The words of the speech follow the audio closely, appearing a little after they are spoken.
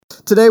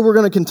Today we're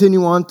going to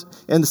continue on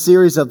in the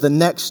series of the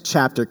next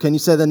chapter. Can you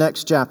say the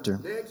next chapter?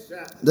 Next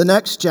chapter. The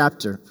next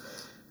chapter.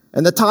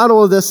 And the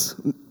title of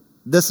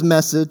this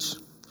message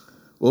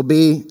will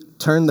be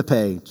Turn the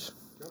Page.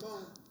 Come on.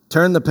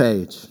 Turn the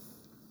page.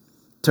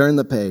 Turn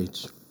the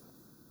page.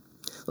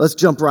 Let's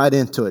jump right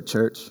into it,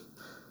 church.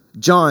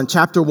 John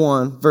chapter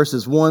 1,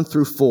 verses 1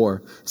 through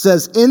 4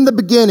 says, "In the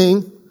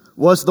beginning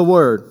was the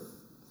Word.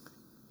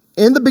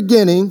 In the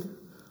beginning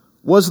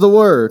was the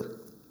Word.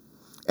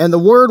 And the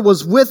Word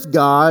was with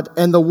God,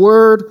 and the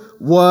Word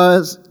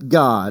was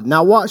God."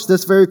 Now watch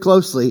this very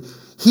closely.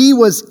 He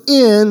was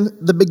in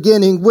the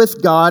beginning with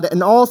God,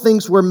 and all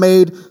things were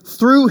made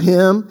through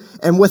him,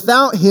 and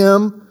without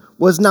him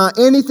was not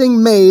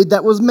anything made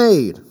that was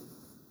made.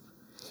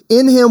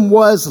 In him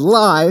was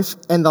life,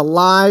 and the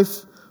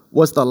life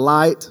was the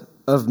light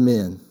of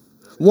men.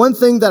 One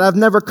thing that I've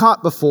never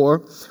caught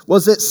before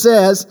was it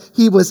says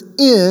he was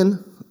in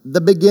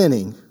the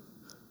beginning.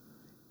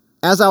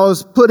 As I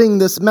was putting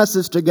this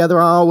message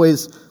together, I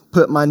always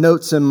put my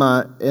notes in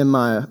my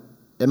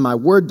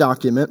Word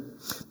document.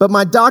 But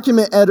my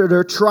document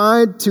editor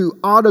tried to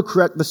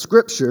autocorrect the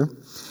scripture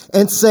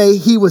and say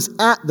he was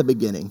at the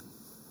beginning.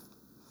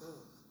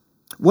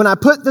 When I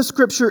put the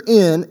scripture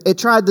in, it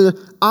tried to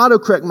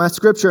autocorrect my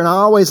scripture, and I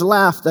always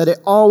laugh that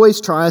it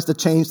always tries to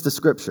change the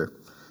scripture.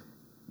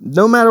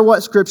 No matter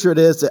what scripture it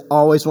is, it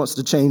always wants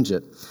to change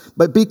it.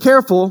 But be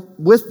careful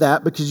with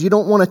that because you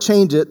don't want to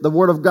change it. The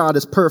Word of God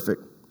is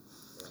perfect.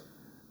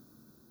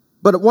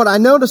 But what I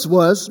noticed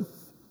was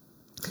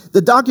the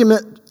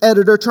document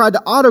editor tried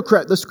to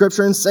autocorrect the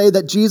scripture and say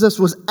that Jesus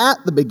was at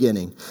the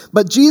beginning.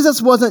 But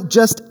Jesus wasn't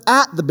just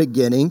at the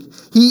beginning.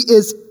 He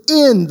is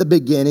in the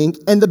beginning,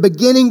 and the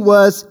beginning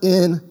was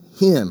in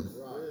him.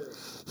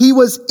 He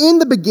was in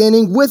the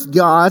beginning with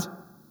God,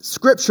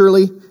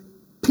 scripturally,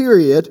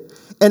 period,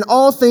 and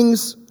all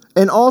things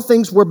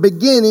were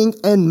beginning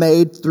and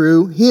made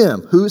through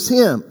him. Who's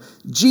him?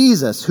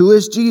 Jesus. Who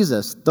is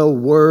Jesus? The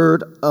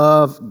Word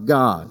of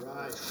God.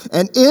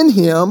 And in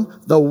him,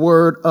 the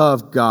Word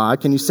of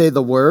God. Can you say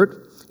the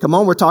Word? Come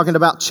on, we're talking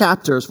about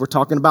chapters. We're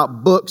talking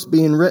about books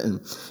being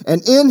written.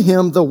 And in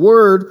him, the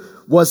Word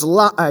was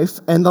life,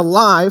 and the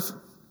life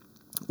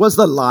was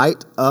the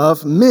light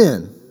of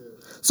men.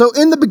 So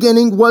in the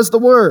beginning was the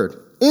Word.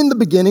 In the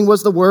beginning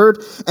was the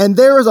Word, and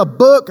there is a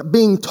book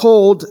being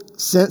told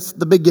since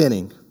the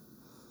beginning.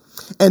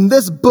 And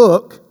this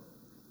book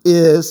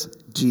is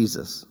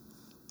Jesus.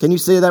 Can you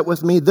say that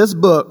with me? This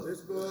book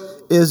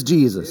is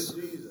Jesus.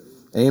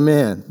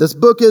 Amen. This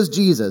book is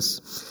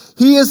Jesus.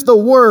 He is the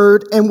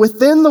Word, and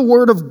within the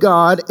Word of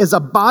God is a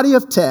body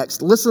of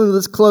text. Listen to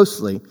this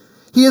closely.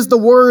 He is the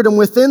Word, and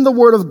within the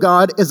Word of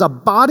God is a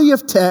body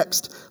of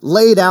text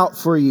laid out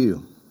for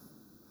you.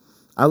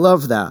 I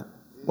love that.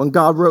 When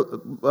God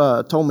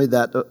told me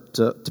that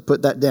to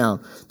put that down.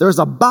 There's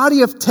a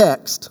body of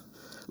text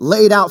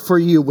laid out for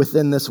you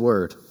within this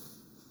Word.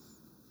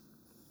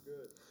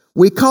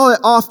 We call it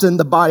often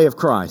the body of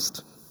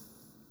Christ.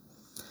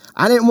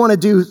 I didn't want to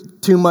do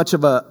too much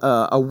of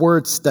a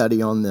word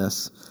study on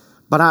this,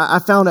 but I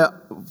found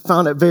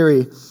it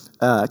very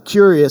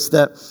curious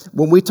that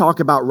when we talk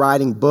about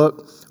writing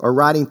book or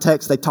writing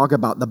text, they talk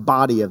about the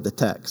body of the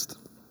text.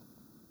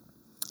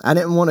 I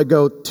didn't want to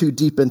go too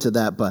deep into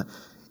that, but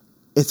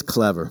it's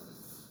clever.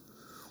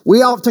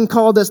 We often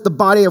call this the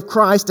body of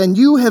Christ, and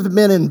you have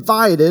been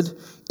invited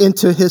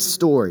into his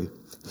story,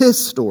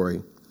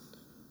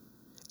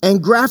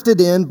 and grafted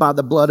in by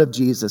the blood of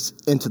Jesus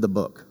into the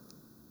book.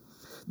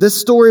 This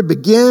story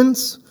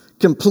begins,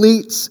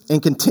 completes,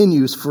 and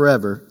continues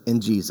forever in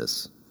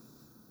Jesus.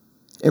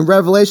 In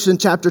Revelation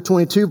chapter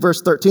 22,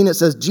 verse 13, it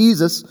says,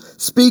 Jesus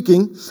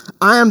speaking,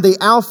 "I am the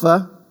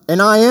Alpha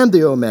and I am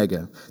the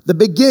Omega, the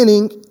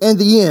beginning and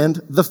the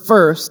end, the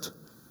first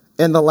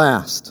and the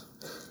last."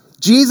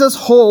 Jesus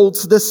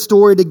holds this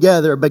story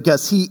together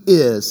because he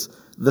is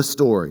the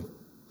story.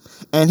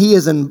 And he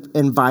has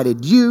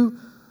invited you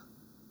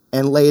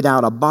and laid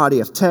out a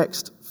body of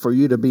text for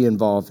you to be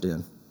involved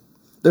in.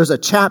 There's a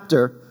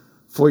chapter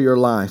for your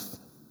life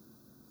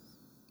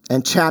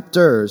and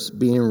chapters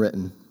being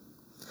written.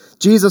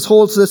 Jesus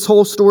holds this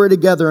whole story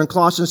together in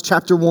Colossians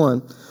chapter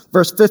 1,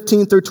 verse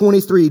 15 through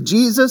 23.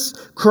 Jesus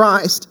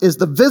Christ is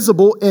the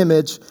visible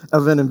image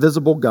of an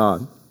invisible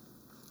God.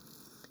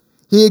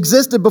 He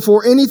existed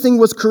before anything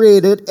was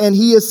created, and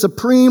he is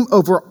supreme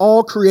over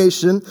all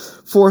creation.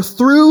 For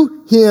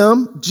through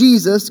him,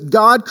 Jesus,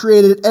 God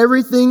created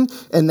everything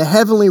in the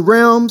heavenly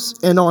realms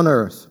and on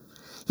earth.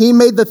 He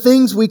made the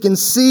things we can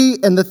see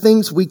and the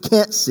things we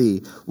can't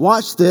see.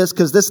 Watch this,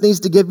 because this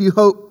needs to give you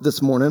hope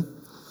this morning.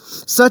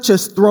 Such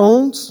as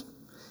thrones.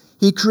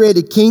 He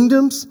created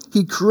kingdoms.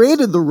 He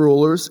created the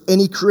rulers, and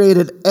he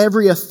created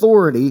every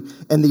authority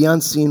in the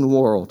unseen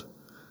world.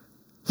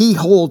 He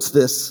holds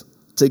this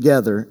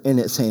together in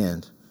his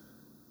hand.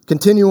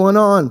 Continuing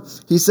on,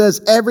 he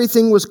says,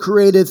 everything was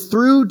created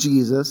through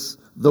Jesus,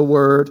 the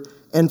Word,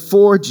 and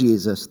for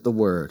Jesus, the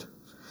Word.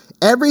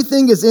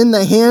 Everything is in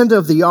the hand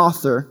of the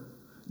author,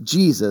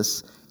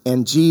 Jesus,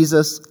 and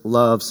Jesus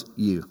loves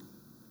you.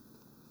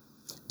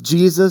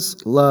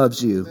 Jesus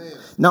loves you.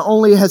 Not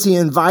only has he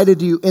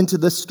invited you into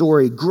this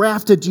story,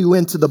 grafted you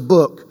into the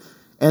book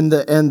and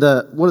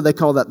the what do they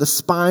call that? The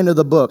spine of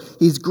the book.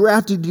 He's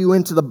grafted you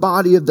into the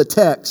body of the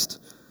text,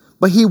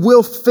 but he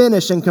will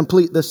finish and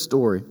complete this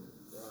story.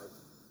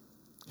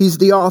 He's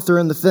the author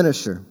and the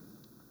finisher.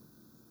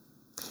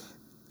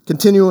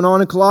 Continuing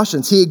on in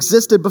Colossians, he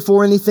existed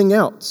before anything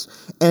else,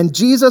 and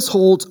Jesus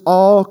holds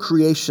all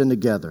creation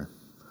together.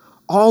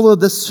 All of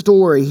this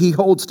story he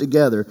holds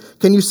together.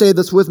 Can you say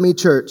this with me,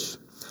 church?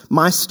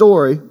 My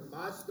story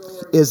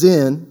is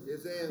in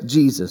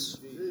Jesus.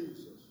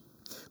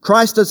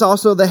 Christ is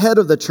also the head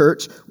of the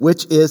church,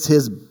 which is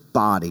his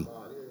body.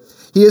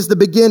 He is the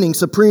beginning,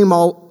 supreme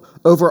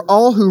over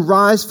all who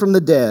rise from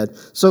the dead.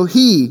 So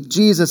he,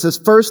 Jesus, is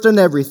first in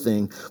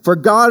everything. For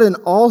God in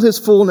all his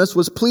fullness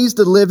was pleased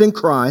to live in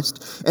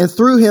Christ, and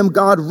through him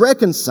God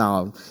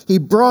reconciled. He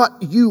brought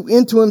you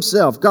into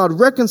himself. God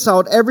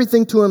reconciled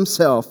everything to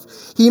himself.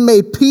 He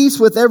made peace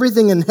with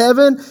everything in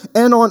heaven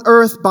and on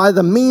earth by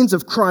the means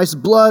of Christ's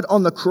blood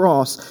on the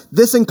cross.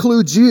 This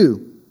includes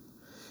you,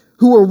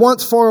 who were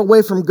once far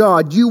away from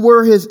God. You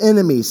were his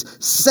enemies,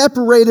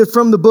 separated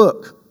from the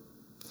book.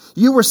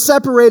 You were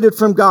separated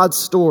from God's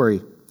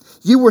story.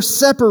 You were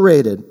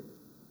separated.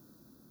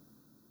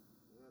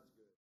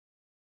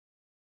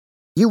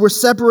 You were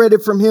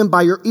separated from him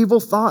by your evil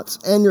thoughts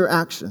and your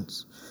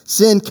actions.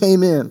 Sin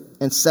came in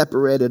and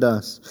separated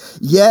us.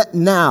 Yet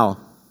now,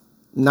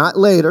 not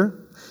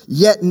later,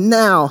 yet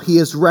now he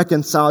has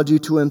reconciled you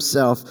to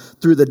himself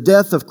through the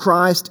death of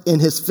Christ in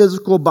his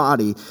physical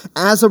body.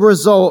 As a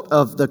result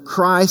of the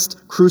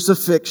Christ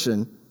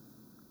crucifixion,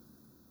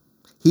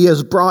 he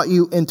has brought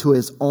you into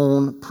his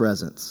own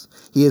presence.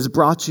 He has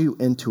brought you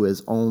into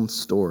his own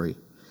story.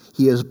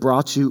 He has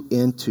brought you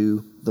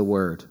into the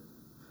Word.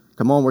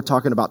 Come on, we're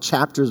talking about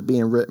chapters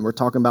being written. We're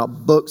talking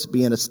about books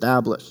being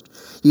established.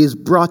 He has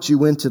brought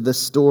you into this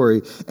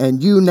story,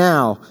 and you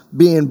now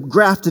being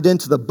grafted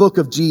into the book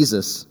of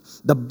Jesus,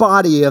 the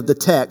body of the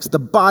text, the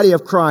body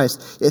of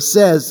Christ. It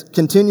says,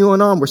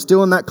 continuing on, we're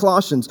still in that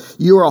Colossians,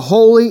 you are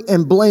holy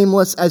and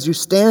blameless as you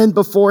stand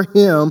before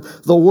him,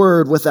 the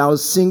Word, without a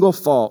single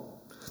fault.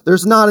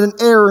 There's not an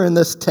error in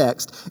this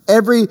text.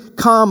 Every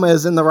comma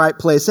is in the right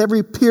place.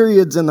 Every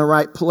period's in the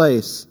right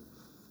place.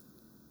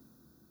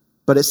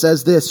 But it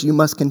says this, you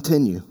must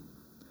continue.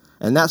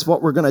 And that's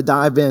what we're going to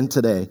dive in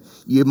today.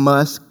 You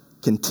must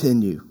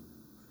continue.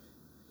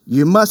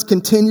 You must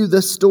continue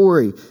this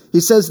story. He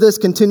says this,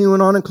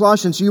 continuing on in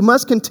Colossians, you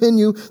must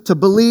continue to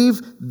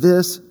believe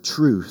this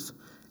truth.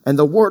 And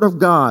the Word of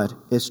God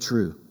is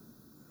true.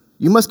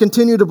 You must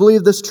continue to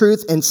believe this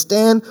truth and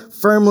stand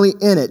firmly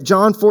in it.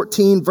 John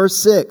 14, verse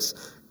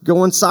 6,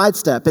 go and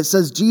sidestep. It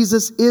says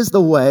Jesus is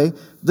the way,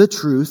 the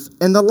truth,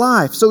 and the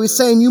life. So he's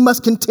saying you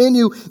must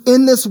continue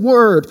in this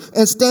word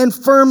and stand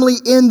firmly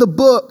in the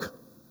book.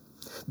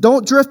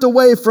 Don't drift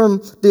away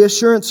from the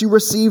assurance you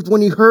received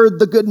when you heard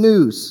the good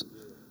news.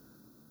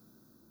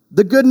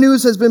 The good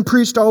news has been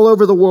preached all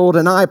over the world,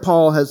 and I,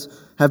 Paul,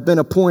 have been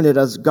appointed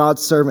as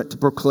God's servant to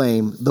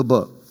proclaim the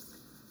book.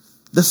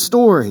 The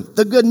story,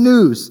 the good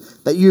news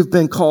that you've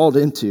been called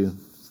into.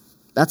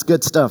 That's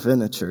good stuff,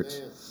 isn't it, church?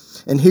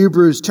 In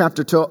Hebrews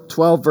chapter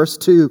 12, verse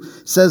 2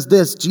 says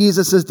this,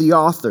 Jesus is the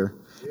author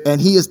and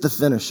he is the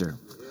finisher.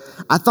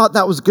 I thought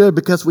that was good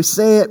because we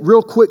say it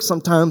real quick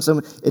sometimes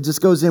and it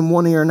just goes in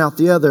one ear and out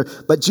the other.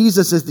 But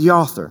Jesus is the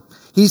author.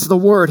 He's the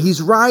Word.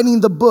 He's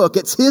writing the book.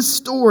 It's his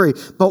story.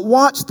 But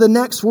watch the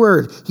next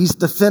word. He's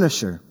the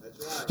finisher.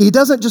 He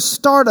doesn't just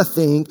start a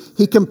thing,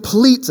 he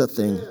completes a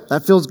thing.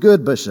 That feels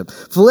good, Bishop.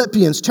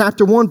 Philippians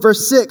chapter 1,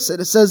 verse 6,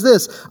 it says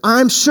this,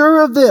 I'm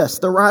sure of this,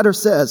 the writer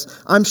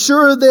says, I'm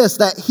sure of this,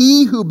 that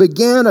he who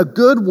began a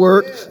good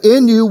work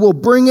in you will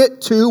bring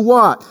it to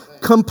what?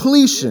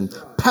 Completion.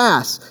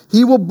 Pass.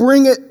 He will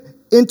bring it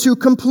into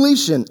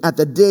completion at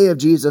the day of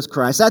Jesus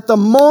Christ. At the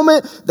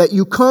moment that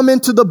you come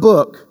into the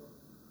book,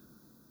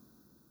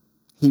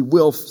 he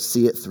will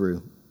see it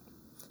through.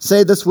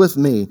 Say this with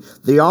me.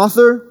 The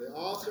author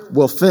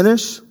will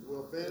finish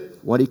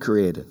what he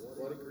created.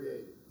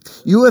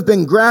 You have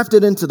been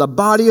grafted into the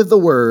body of the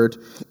Word,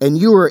 and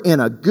you are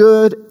in a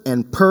good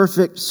and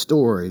perfect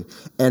story.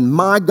 And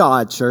my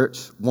God,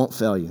 church, won't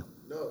fail you.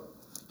 No.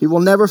 He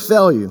will never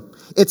fail you.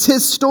 It's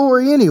his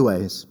story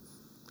anyways,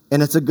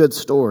 and it's a good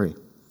story.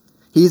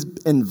 He's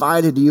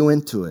invited you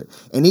into it,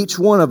 and each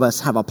one of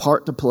us have a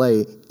part to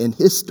play in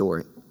his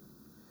story.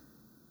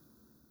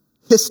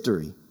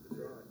 History.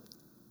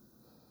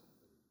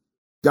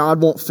 God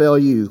won't fail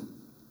you.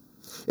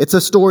 It's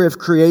a story of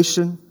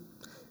creation.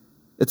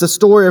 It's a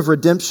story of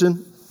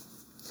redemption.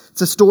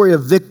 It's a story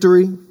of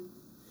victory,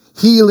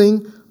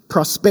 healing,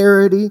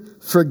 prosperity,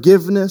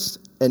 forgiveness,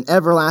 and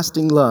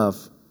everlasting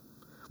love.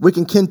 We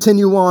can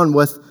continue on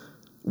with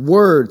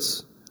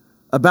words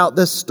about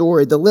this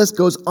story. The list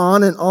goes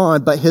on and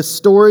on, but his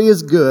story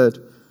is good,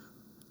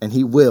 and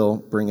he will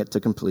bring it to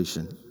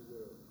completion.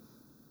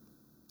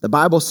 The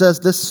Bible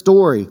says this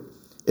story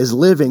is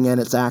living and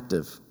it's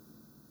active.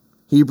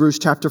 Hebrews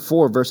chapter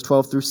 4, verse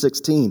 12 through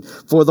 16.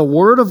 For the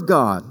word of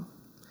God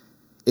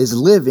is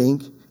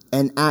living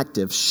and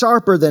active,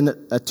 sharper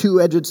than a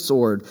two-edged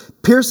sword,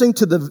 piercing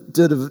to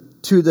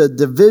the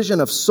division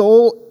of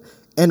soul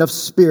and of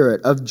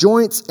spirit, of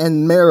joints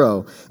and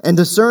marrow, and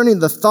discerning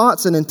the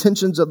thoughts and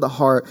intentions of the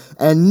heart,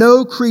 and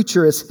no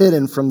creature is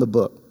hidden from the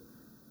book.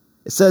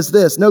 It says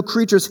this, no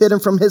creature is hidden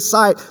from his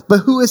sight, but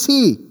who is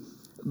he?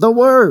 The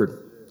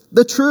Word,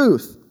 the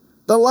truth,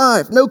 the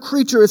life. No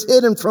creature is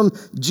hidden from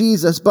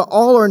Jesus, but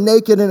all are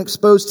naked and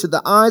exposed to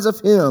the eyes of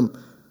him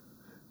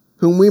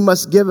whom we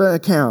must give an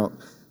account.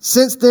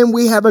 Since then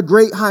we have a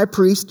great high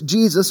priest,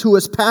 Jesus, who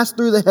has passed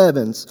through the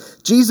heavens,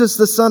 Jesus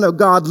the Son of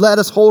God. Let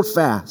us hold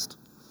fast.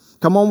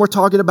 Come on, we're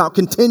talking about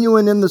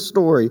continuing in the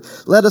story.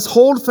 Let us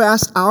hold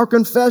fast our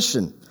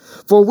confession.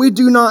 For we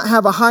do not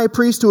have a high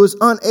priest who is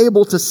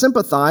unable to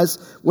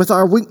sympathize with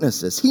our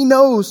weaknesses. He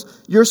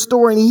knows your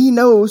story and he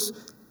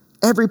knows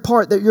every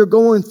part that you're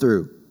going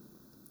through.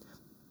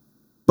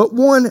 But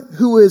one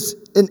who is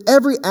in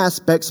every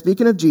aspect,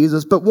 speaking of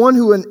Jesus, but one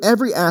who in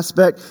every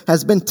aspect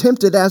has been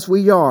tempted as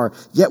we are,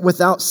 yet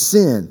without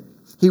sin.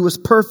 He was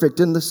perfect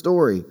in the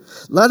story.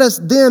 Let us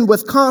then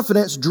with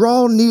confidence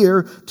draw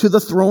near to the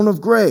throne of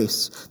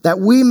grace, that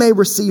we may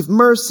receive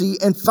mercy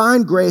and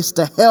find grace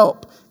to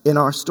help in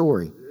our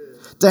story,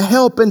 to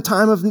help in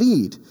time of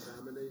need.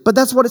 But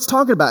that's what it's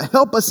talking about.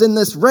 Help us in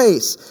this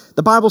race.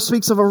 The Bible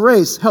speaks of a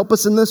race. Help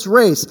us in this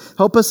race.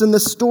 Help us in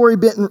this story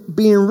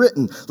being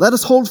written. Let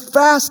us hold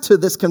fast to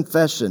this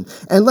confession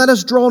and let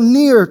us draw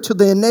near to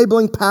the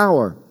enabling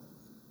power.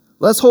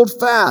 Let's hold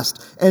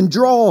fast and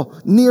draw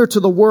near to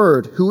the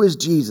Word, who is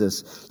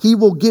Jesus. He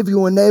will give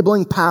you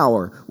enabling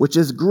power, which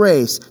is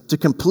grace, to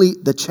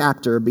complete the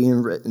chapter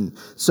being written.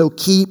 So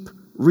keep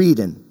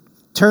reading.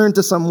 Turn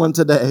to someone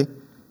today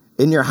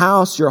in your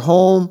house, your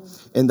home,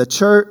 in the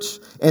church,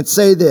 and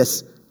say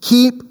this: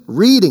 keep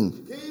reading.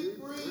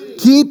 Keep reading.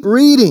 Keep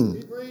reading.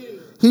 Keep reading.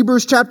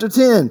 Hebrews chapter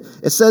 10,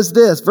 it says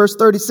this, verse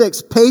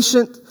 36,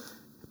 patient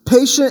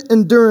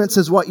endurance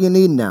is what you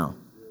need now.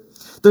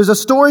 There's a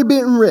story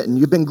being written.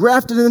 You've been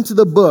grafted into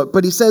the book,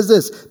 but he says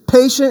this: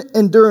 patient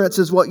endurance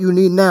is what you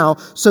need now,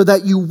 so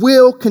that you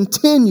will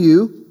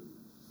continue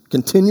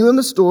in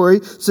the story,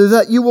 so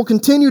that you will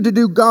continue to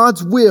do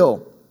God's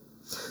will.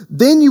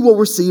 Then you will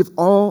receive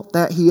all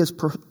that he has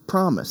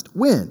promised.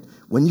 When?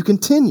 When you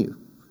continue.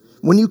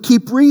 When you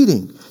keep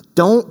reading.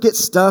 Don't get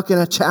stuck in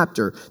a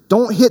chapter.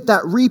 Don't hit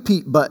that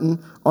repeat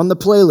button on the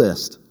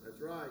playlist.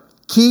 That's right.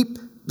 Keep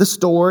the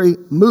story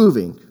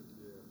moving.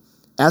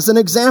 As an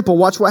example,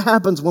 watch what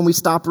happens when we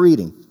stop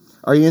reading.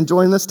 Are you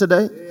enjoying this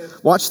today? Yeah.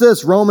 Watch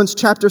this, Romans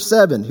chapter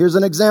 7. Here's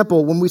an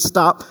example when we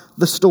stop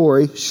the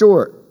story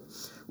short.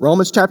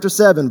 Romans chapter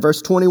 7,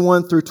 verse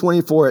 21 through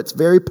 24. It's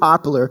very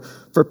popular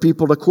for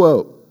people to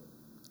quote.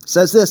 It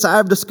says this: I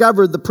have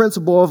discovered the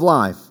principle of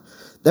life,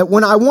 that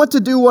when I want to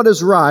do what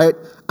is right,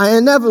 I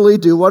inevitably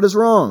do what is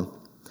wrong.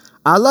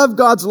 I love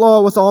God's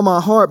law with all my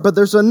heart, but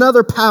there's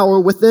another power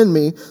within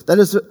me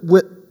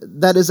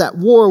that is at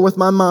war with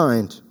my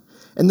mind.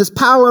 And this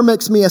power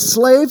makes me a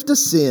slave to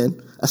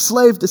sin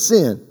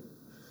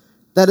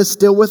that is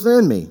still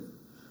within me.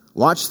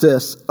 Watch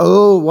this.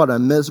 Oh, what a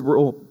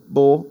miserable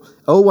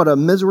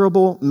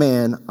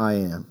man I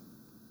am.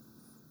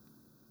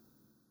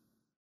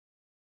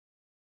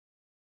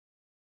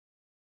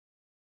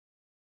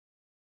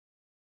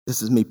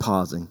 This is me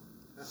pausing,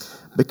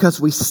 because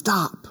we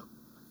stop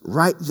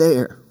right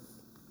there.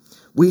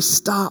 We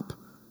stop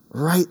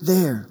right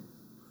there.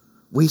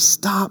 We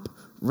stop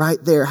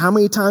right there. How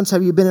many times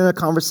have you been in a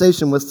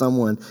conversation with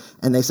someone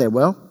and they say,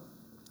 well,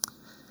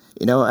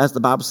 as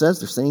the Bible says,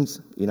 there's things,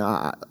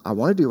 I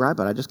want to do right,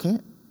 but I just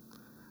can't.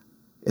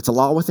 It's a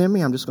law within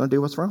me. I'm just going to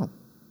do what's wrong.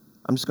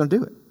 I'm just going to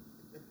do it.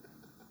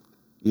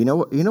 You know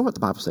what the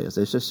Bible says.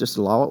 It's just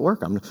a law at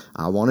work.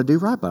 I want to do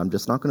right, but I'm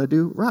just not going to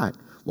do right.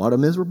 What a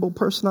miserable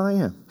person I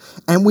am.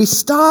 And we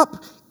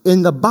stop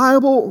in the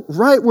Bible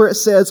right where it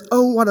says,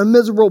 oh, what a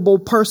miserable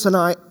person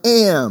I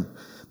am.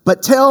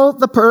 But tell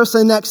the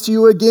person next to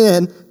you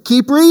again,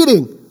 keep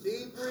reading.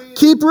 Keep reading.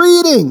 Keep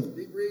reading.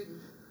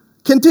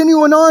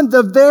 Continuing on,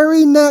 the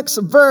very next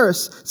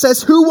verse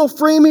says, who will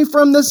free me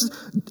from this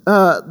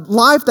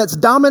life that's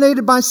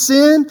dominated by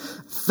sin?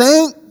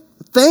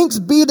 Thanks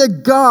be to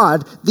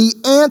God. The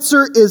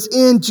answer is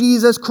in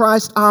Jesus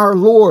Christ our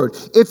Lord.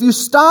 If you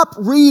stop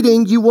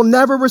reading, you will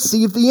never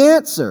receive the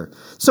answer.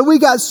 So we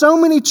got so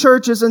many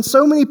churches and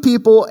so many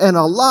people, and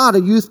a lot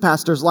of youth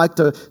pastors like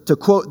to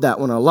quote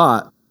that one a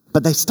lot,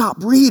 but they stop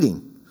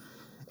reading.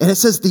 And it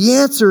says the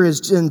answer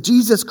is in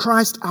Jesus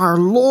Christ our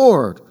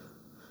Lord.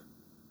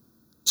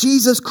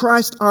 Jesus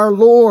Christ our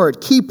Lord.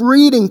 Keep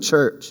reading,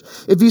 church.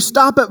 If you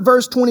stop at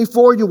verse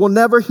 24, you will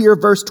never hear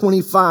verse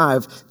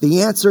 25.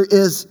 The answer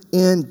is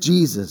in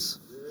Jesus.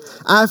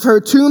 I've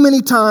heard too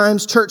many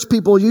times church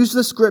people use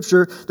the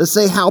scripture to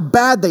say how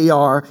bad they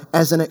are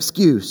as an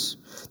excuse.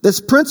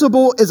 This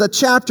principle is a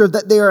chapter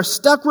that they are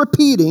stuck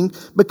repeating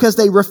because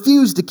they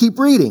refuse to keep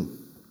reading.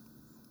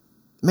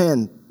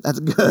 Man, that's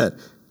good.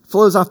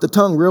 Flows off the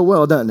tongue real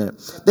well, doesn't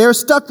it? They're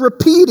stuck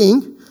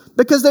repeating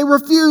because they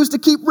refuse to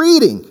keep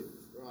reading.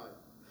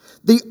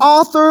 The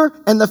author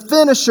and the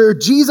finisher,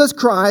 Jesus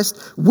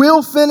Christ,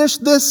 will finish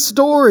this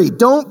story.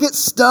 Don't get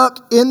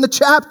stuck in the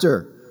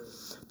chapter.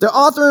 The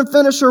author and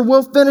finisher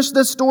will finish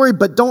this story,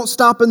 but don't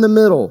stop in the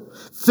middle.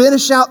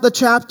 Finish out the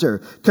chapter.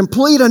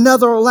 Complete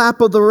another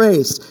lap of the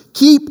race.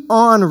 Keep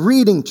on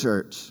reading,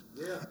 church.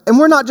 Yeah. And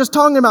we're not just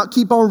talking about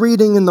keep on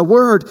reading in the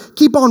Word.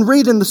 Keep on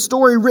reading the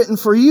story written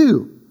for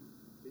you.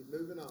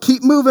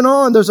 Keep moving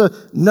on. There's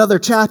another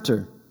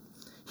chapter.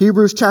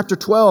 Hebrews chapter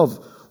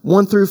 12,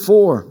 1 through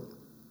 4.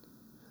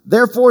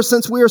 Therefore,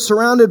 since we are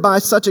surrounded by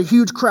such a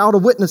huge crowd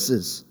of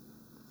witnesses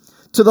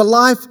to the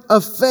life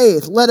of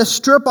faith, let us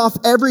strip off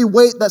every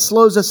weight that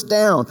slows us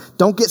down.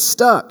 Don't get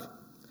stuck.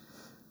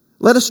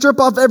 Let us strip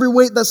off every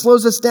weight that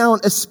slows us down,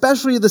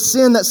 especially the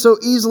sin that so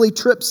easily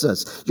trips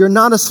us. You're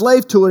not a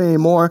slave to it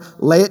anymore.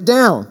 Lay it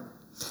down.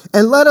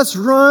 And let us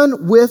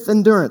run with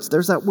endurance.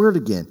 There's that word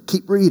again.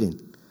 Keep reading.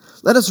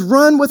 Let us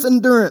run with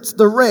endurance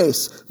the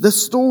race, the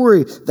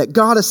story that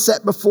God has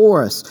set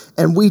before us.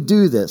 And we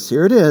do this.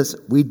 Here it is.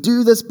 We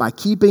do this by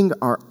keeping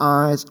our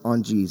eyes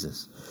on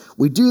Jesus.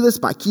 We do this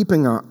by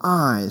keeping our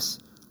eyes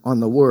on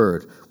the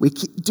Word. We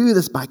do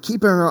this by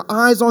keeping our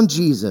eyes on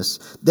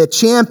Jesus, the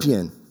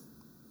champion.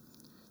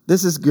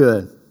 This is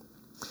good.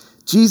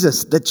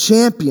 Jesus, the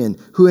champion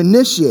who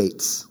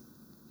initiates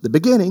the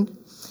beginning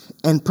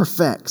and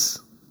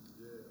perfects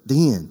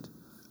the end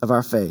of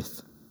our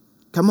faith.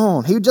 Come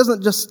on, he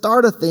doesn't just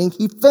start a thing,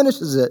 he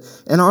finishes it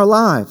in our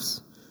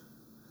lives.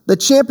 The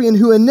champion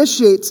who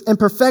initiates and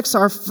perfects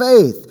our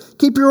faith.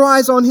 Keep your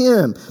eyes on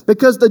him,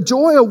 because the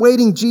joy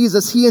awaiting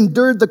Jesus, he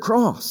endured the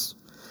cross.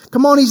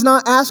 Come on, he's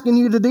not asking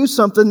you to do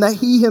something that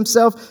he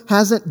himself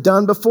hasn't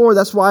done before.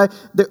 That's why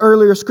the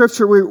earlier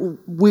scripture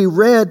we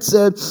read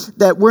said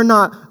that we're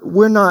not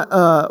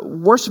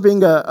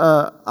worshiping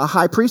a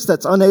high priest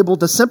that's unable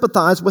to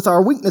sympathize with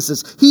our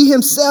weaknesses. He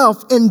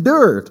himself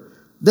endured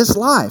this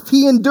life.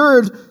 He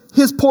endured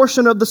his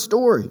portion of the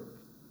story.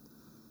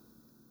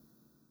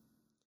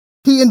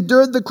 He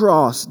endured the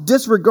cross,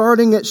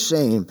 disregarding its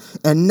shame,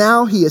 and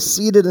now he is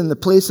seated in the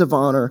place of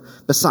honor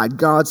beside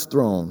God's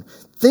throne.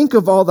 Think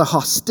of all the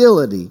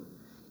hostility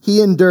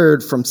he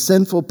endured from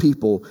sinful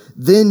people.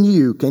 Then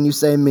you, can you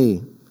say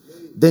me?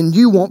 Then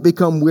you won't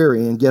become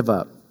weary and give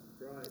up.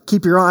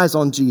 Keep your eyes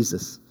on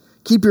Jesus.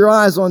 Keep your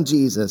eyes on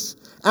Jesus.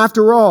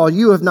 After all,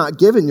 you have not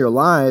given your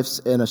lives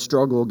in a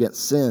struggle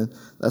against sin.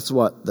 That's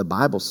what the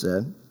Bible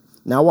said.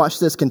 Now watch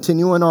this,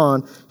 continuing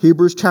on,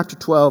 Hebrews chapter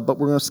 12, but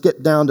we're going to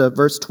skip down to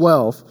verse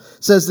 12.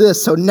 It says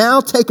this, so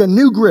now take a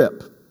new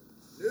grip.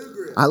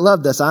 I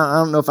love this. I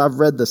don't know if I've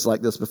read this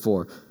like this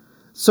before.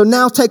 So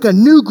now take a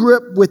new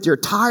grip with your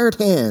tired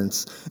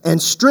hands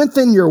and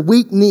strengthen your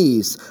weak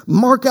knees.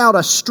 Mark out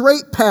a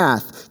straight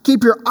path.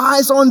 Keep your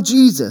eyes on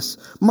Jesus.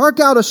 Mark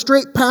out a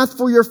straight path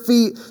for your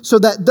feet so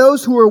that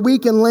those who are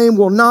weak and lame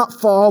will not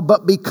fall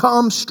but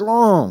become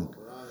strong.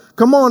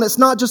 Come on, it's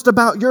not just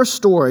about your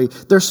story.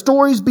 There's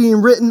stories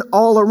being written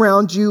all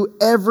around you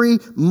every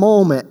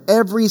moment,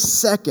 every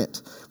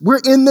second.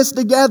 We're in this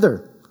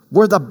together.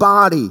 We're the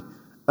body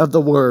of the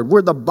Word.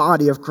 We're the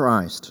body of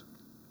Christ.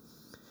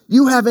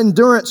 You have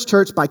endurance,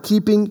 church, by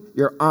keeping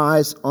your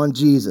eyes on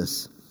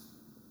Jesus.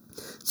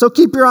 So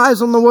keep your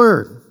eyes on the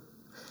Word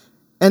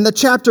and the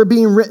chapter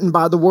being written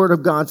by the Word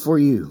of God for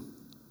you.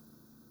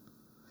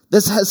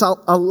 This has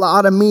a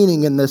lot of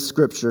meaning in this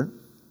scripture.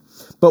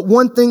 But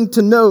one thing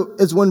to note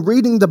is when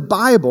reading the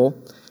Bible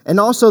and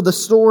also the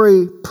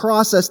story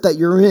process that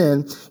you're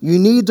in, you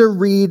need to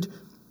read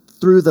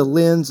through the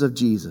lens of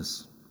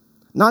Jesus.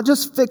 Not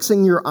just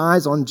fixing your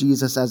eyes on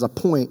Jesus as a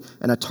point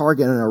and a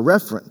target and a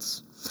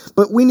reference,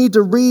 but we need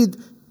to read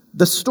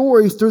the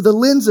story through the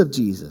lens of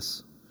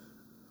Jesus.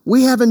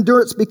 We have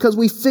endurance because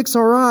we fix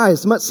our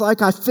eyes, much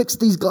like I fix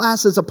these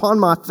glasses upon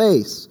my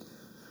face.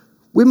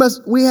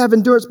 We have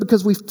endurance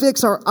because we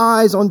fix our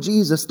eyes on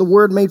Jesus, the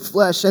Word made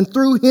flesh, and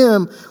through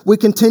him we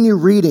continue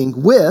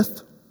reading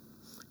with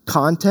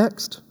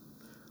context,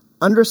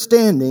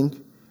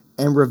 understanding,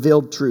 and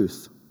revealed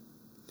truth.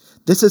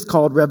 This is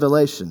called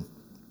revelation.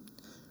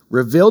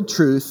 Revealed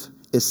truth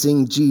is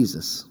seeing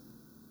Jesus.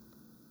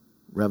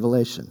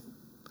 Revelation.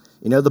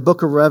 You know, the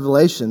book of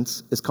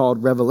Revelations is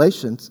called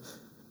Revelations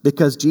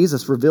because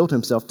Jesus revealed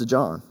himself to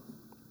John.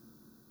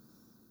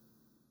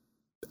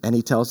 And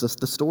he tells us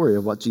the story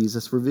of what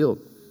Jesus revealed.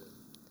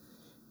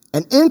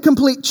 An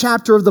incomplete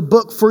chapter of the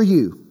book for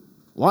you.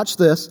 Watch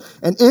this.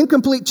 An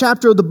incomplete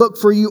chapter of the book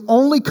for you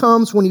only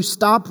comes when you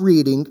stop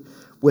reading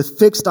with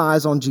fixed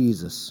eyes on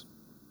Jesus.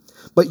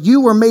 But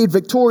you were made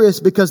victorious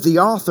because the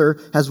author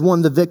has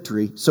won the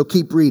victory. So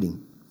keep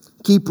reading.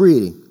 Keep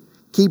reading.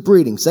 Keep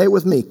reading. Say it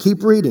with me.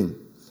 Keep reading.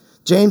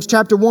 James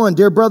chapter 1,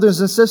 dear brothers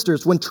and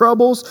sisters, when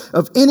troubles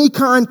of any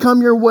kind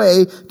come your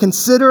way,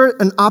 consider it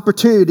an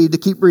opportunity to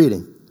keep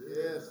reading.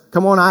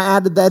 Come on, I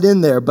added that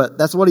in there, but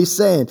that's what he's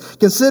saying.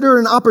 Consider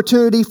an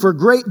opportunity for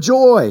great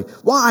joy.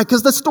 Why?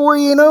 Because the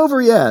story ain't over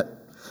yet.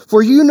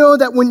 For you know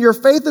that when your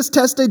faith is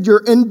tested,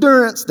 your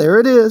endurance, there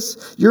it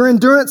is, your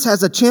endurance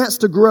has a chance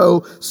to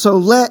grow, so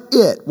let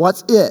it,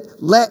 what's it?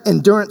 Let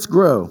endurance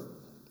grow.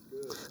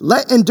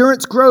 Let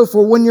endurance grow,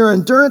 for when your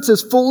endurance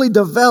is fully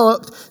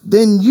developed,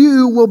 then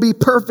you will be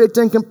perfect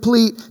and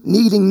complete,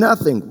 needing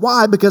nothing.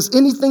 Why? Because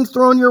anything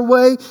thrown your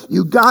way,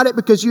 you got it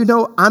because you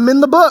know I'm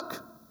in the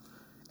book.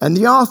 And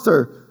the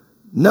author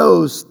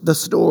knows the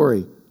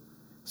story.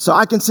 So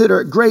I consider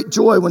it great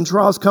joy when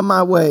trials come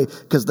my way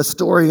because the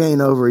story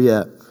ain't over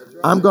yet.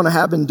 I'm going to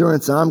have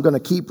endurance and I'm going to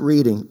keep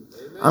reading.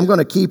 I'm going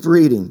to keep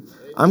reading.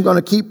 I'm going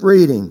to keep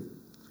reading.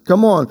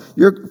 Come on.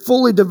 You're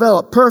fully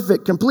developed,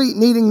 perfect, complete,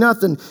 needing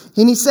nothing.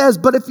 And he says,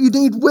 but if you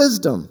need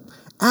wisdom,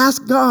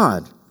 ask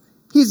God.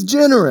 He's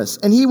generous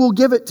and he will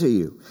give it to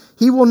you.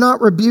 He will not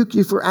rebuke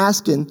you for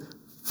asking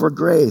for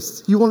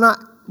grace. He will not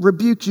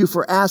rebuke you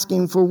for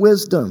asking for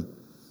wisdom.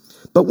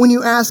 But when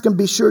you ask him,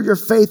 be sure your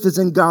faith is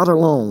in God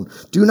alone.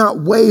 Do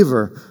not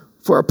waver,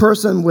 for a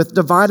person with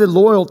divided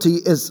loyalty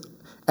is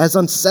as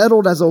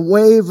unsettled as a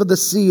wave of the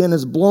sea and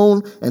is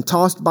blown and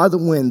tossed by the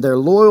wind. Their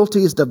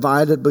loyalty is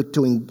divided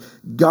between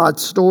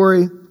God's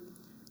story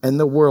and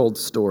the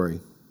world's story.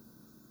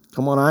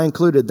 Come on, I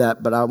included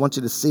that, but I want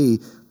you to see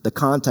the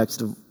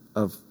context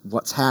of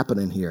what's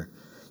happening here.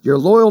 Your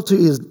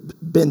loyalty has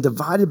been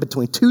divided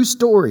between two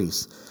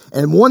stories.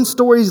 And one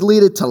story is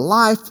leading to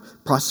life,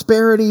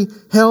 prosperity,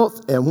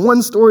 health, and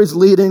one story is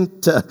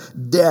leading to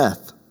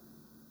death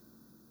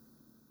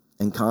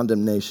and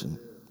condemnation.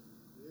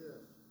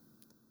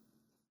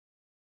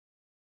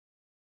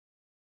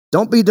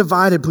 Don't be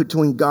divided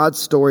between God's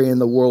story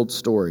and the world's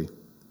story.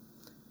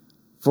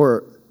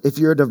 For if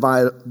you're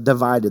divided,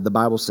 the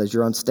Bible says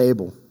you're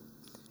unstable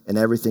in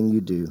everything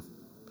you do.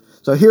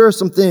 So here are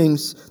some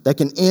things that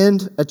can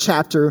end a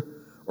chapter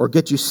or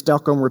get you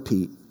stuck on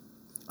repeat.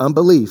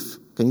 Unbelief.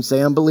 Can you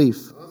say unbelief?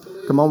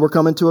 Come on, we're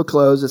coming to a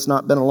close. It's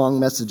not been a long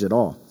message at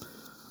all.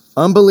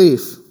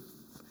 Unbelief.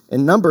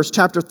 In Numbers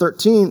chapter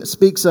 13, it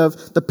speaks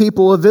of the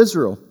people of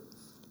Israel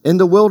in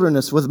the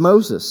wilderness with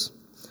Moses.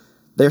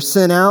 They're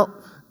sent out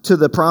to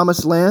the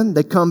promised land.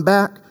 They come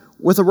back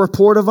with a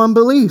report of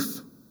unbelief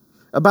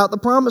about the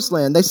promised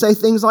land. They say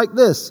things like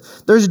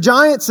this: there's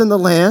giants in the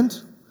land,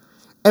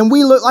 and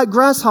we look like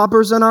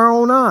grasshoppers in our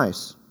own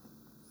eyes.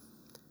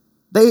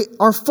 They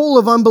are full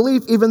of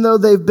unbelief, even though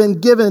they've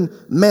been given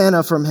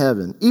manna from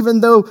heaven,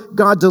 even though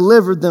God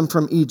delivered them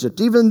from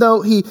Egypt, even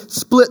though he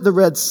split the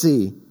Red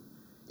Sea,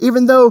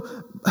 even though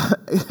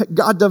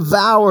God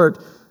devoured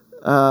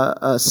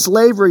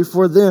slavery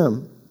for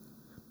them.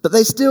 But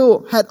they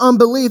still had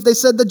unbelief. They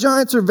said, the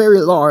giants are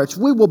very large.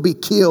 We will be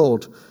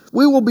killed.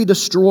 We will be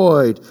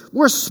destroyed.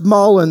 We're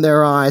small in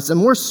their eyes,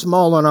 and we're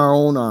small in our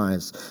own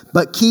eyes.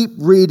 But keep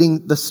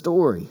reading the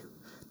story.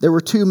 There were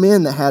two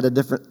men that had a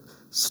different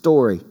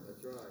story.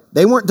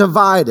 They weren't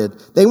divided.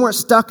 They weren't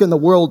stuck in the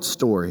world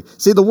story.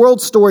 See, the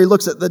world story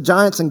looks at the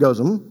giants and goes,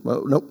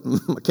 well, nope,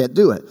 I can't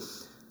do it.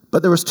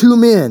 But there was two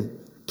men,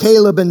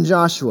 Caleb and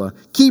Joshua.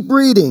 Keep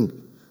reading.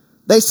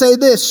 They say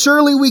this: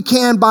 surely we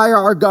can by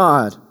our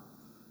God.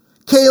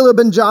 Caleb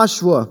and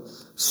Joshua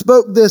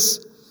spoke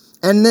this,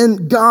 and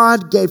then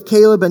God gave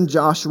Caleb and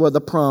Joshua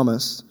the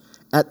promise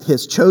at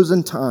his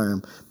chosen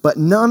time. But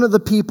none of the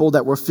people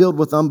that were filled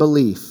with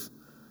unbelief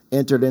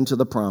entered into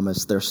the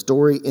promise. Their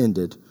story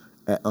ended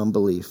at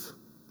unbelief.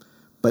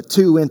 But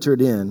two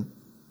entered in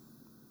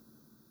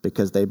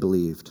because they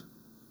believed.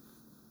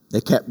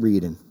 They kept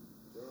reading.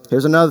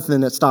 Here's another thing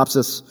that stops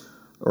us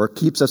or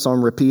keeps us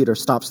on repeat or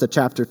stops the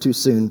chapter too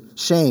soon.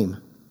 Shame.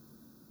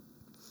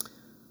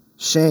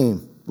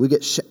 Shame. We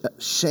get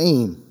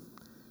shame.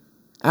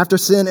 After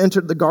sin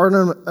entered the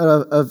Garden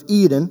of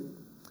Eden,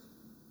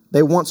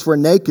 they once were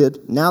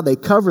naked. Now they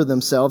cover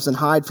themselves and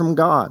hide from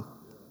God.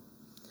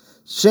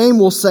 Shame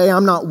will say,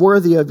 I'm not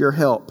worthy of your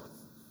help.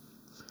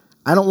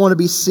 I don't want to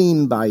be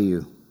seen by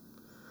you.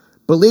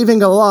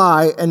 Believing a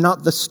lie and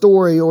not the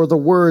story or the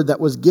word that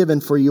was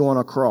given for you on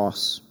a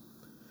cross.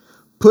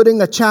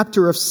 Putting a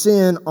chapter of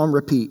sin on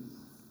repeat.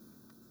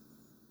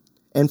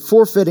 And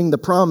forfeiting the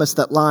promise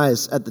that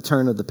lies at the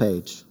turn of the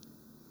page.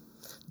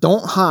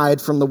 Don't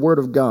hide from the word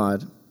of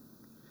God.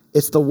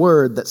 It's the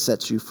word that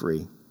sets you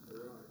free.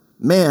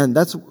 Man,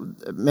 there's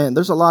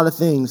a lot of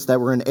things that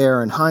were in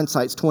error, and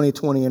hindsight's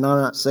 20/20, and I'm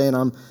not saying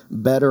I'm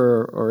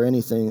better or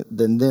anything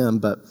than them,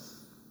 but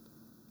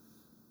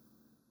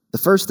the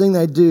first thing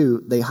they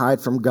do, they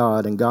hide from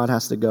God, and God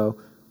has to go,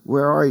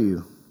 where are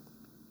you?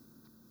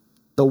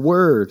 The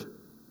word,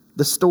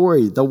 the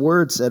story, the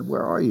word said,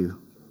 where are you?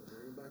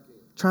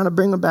 Trying to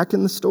bring them back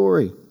in the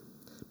story.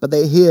 But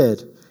they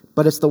hid.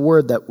 But it's the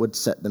word that would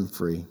set them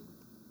free.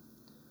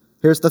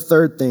 Here's the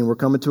third thing. We're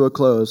coming to a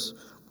close.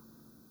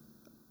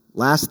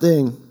 Last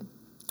thing.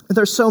 And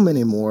there's so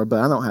many more,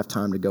 but I don't have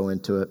time to go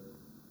into it.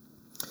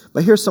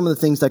 But here's some of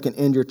the things that can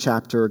end your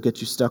chapter or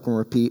get you stuck on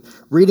repeat.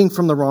 Reading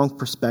from the wrong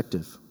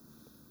perspective.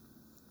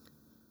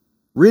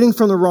 Reading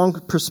from the wrong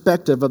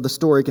perspective of the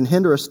story can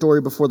hinder a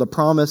story before the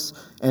promise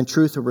and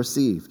truth are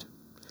received.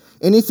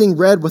 Anything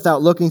read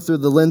without looking through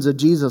the lens of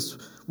Jesus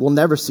will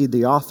never see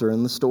the author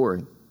in the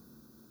story.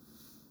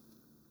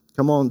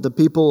 Come on, the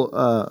people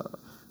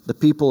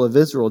of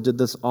Israel did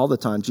this all the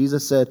time.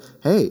 Jesus said,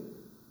 hey,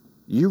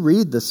 you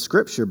read the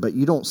scripture, but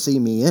you don't see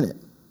me in it.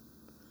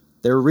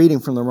 They're reading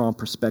from the wrong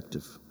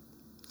perspective.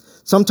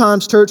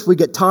 Sometimes, church, we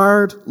get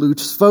tired,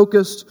 lose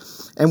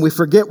focused, and we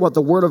forget what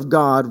the Word of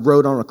God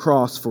wrote on a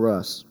cross for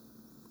us.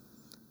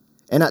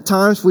 And at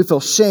times we feel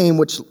shame,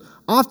 which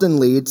often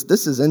leads,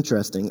 this is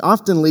interesting,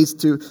 often leads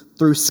to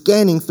through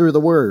scanning through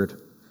the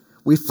Word.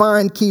 We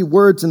find key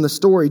words in the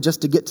story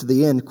just to get to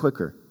the end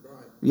quicker.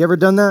 You ever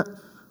done that?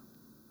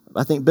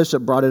 I think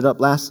Bishop brought it up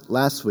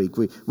last week.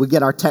 We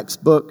get our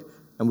textbook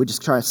and we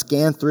just try to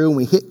scan through and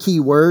we hit key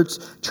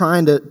words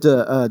trying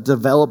to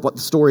develop what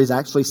the story is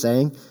actually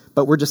saying.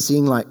 But we're just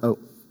seeing like, oh,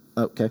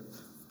 okay,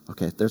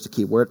 there's a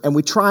key word. And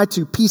we try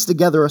to piece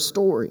together a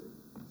story.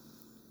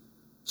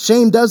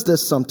 Shame does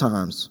this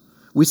sometimes.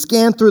 We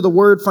scan through the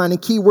Word, finding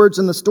key words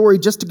in the story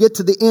just to get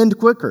to the end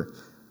quicker.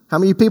 How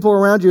many people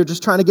around you are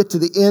just trying to get to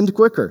the end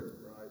quicker?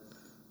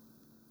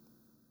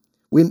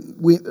 We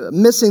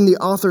missing the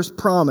author's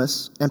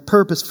promise and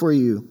purpose for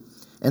you.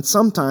 And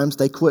sometimes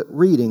they quit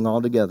reading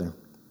altogether.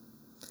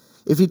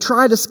 If you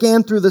try to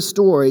scan through the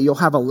story, you'll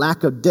have a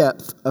lack of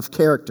depth of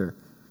character.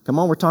 Come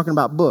on, we're talking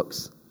about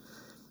books.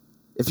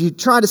 If you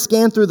try to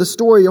scan through the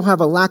story, you'll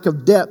have a lack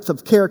of depth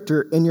of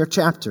character in your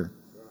chapter.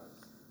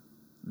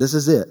 This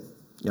is it.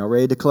 Y'all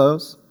ready to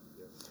close?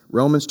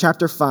 Romans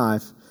chapter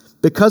 5.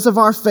 Because of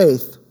our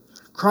faith,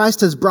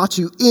 Christ has brought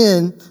you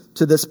in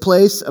to this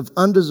place of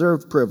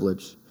undeserved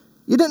privilege.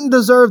 You didn't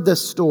deserve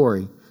this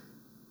story,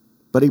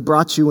 but He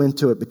brought you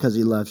into it because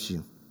He loves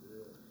you.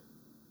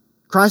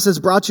 Christ has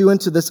brought you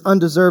into this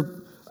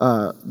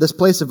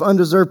place of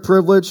undeserved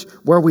privilege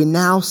where we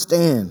now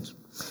stand.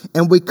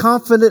 And we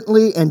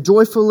confidently and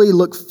joyfully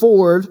look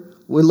forward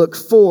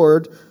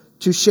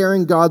to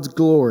sharing God's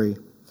glory.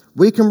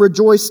 We can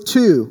rejoice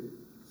too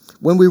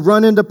when we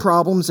run into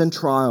problems and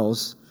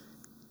trials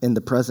in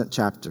the present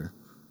chapter.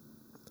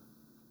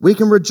 We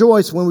can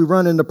rejoice when we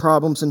run into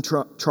problems and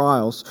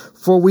trials,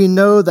 for we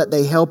know that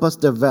they help us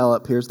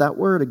develop, here's that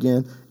word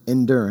again,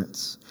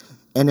 endurance.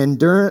 And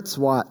endurance,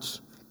 watch,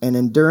 and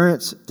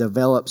endurance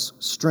develops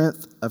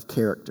strength of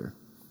character.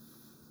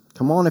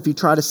 Come on, if you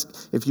try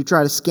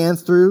to scan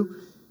through,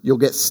 you'll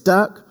get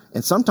stuck,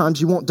 and sometimes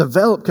you won't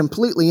develop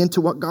completely into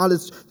what God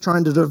is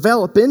trying to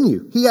develop in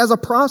you. He has a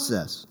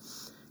process.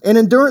 And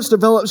endurance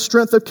develops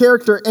strength of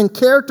character, and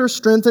character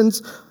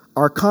strengthens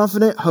our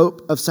confident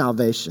hope of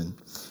salvation.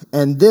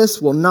 And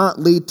this will not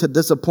lead to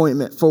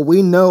disappointment, for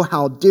we know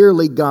how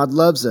dearly God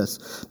loves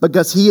us,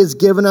 because He has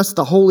given us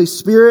the Holy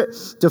Spirit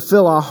to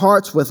fill our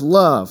hearts with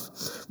love.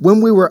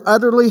 When we were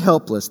utterly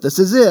helpless, this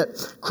is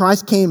it,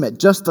 Christ came at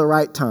just the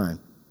right time.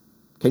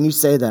 Can you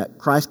say that?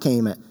 Christ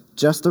came at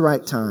just the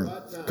right time.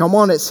 Come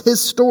on, it's His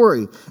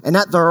story. And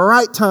at the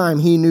right time,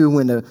 He knew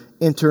when to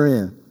enter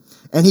in.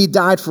 And He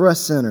died for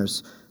us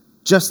sinners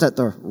just at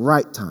the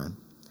right time.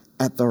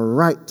 At the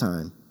right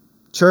time.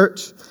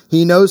 Church,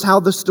 He knows how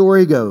the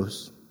story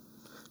goes.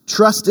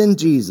 Trust in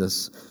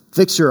Jesus.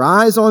 Fix your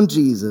eyes on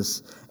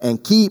Jesus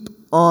and keep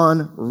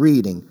on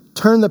reading.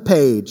 Turn the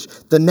page.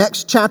 The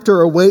next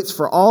chapter awaits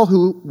for all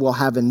who will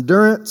have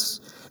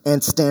endurance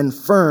and stand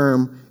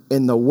firm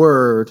in the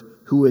Word,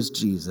 who is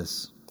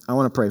Jesus. I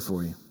want to pray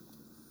for you.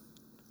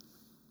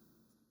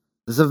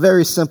 This is a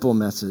very simple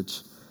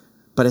message,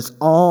 but it's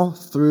all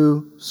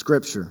through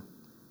Scripture.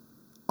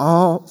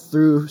 All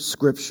through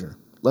Scripture.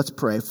 Let's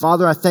pray.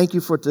 Father, I thank you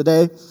for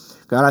today.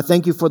 God, I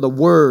thank you for the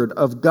Word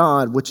of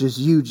God, which is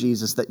you,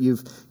 Jesus, that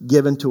you've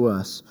given to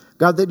us.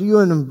 God, that you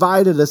have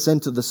invited us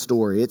into the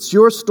story. It's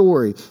your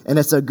story, and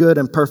it's a good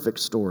and perfect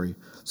story.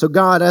 So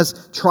God,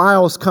 as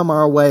trials come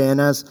our way,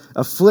 and as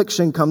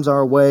affliction comes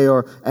our way,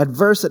 or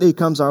adversity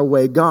comes our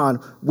way,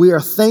 God, we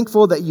are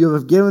thankful that you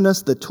have given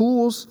us the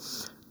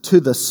tools to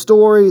the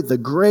story, the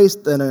grace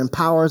that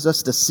empowers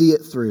us to see it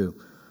through.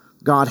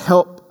 God,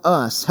 help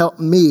us, help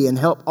me, and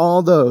help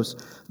all those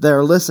that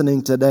are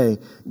listening today,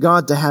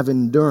 God, to have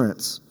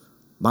endurance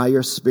by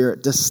your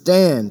Spirit, to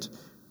stand,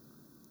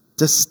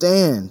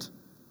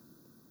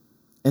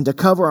 and to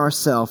cover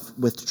ourselves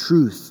with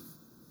truth.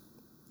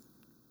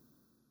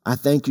 I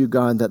thank you,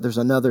 God, that there's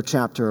another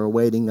chapter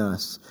awaiting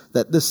us,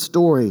 that this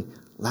story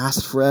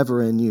lasts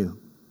forever in you.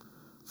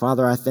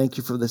 Father, I thank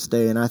you for this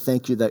day, and I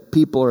thank you that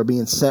people are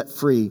being set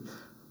free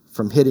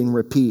from hitting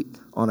repeat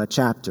on a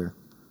chapter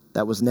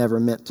that was never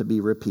meant to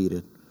be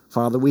repeated.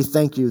 Father, we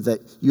thank you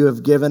that you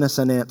have given us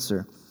an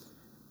answer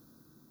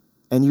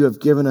and you have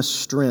given us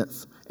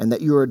strength and that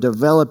you are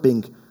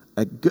developing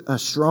a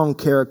strong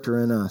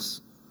character in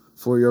us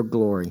for your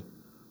glory.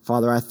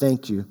 Father, I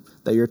thank you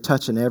that you're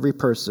touching every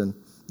person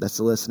that's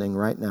listening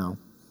right now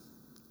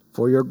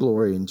for your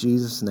glory in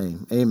Jesus'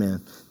 name.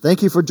 Amen.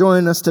 Thank you for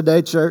joining us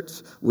today, church.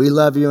 We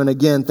love you. And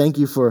again, thank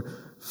you for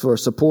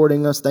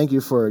supporting us. Thank you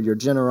for your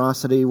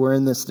generosity. We're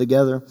in this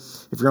together.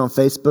 If you're on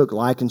Facebook,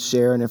 like and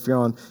share. And if you're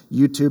on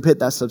YouTube, hit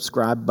that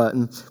subscribe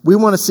button. We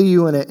want to see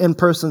you in an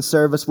in-person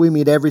service. We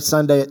meet every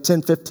Sunday at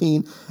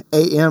 10:15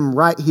 a.m.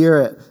 right here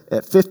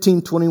at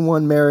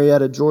 1521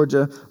 Marietta,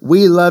 Georgia.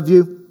 We love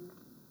you,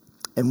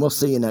 and we'll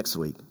see you next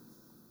week.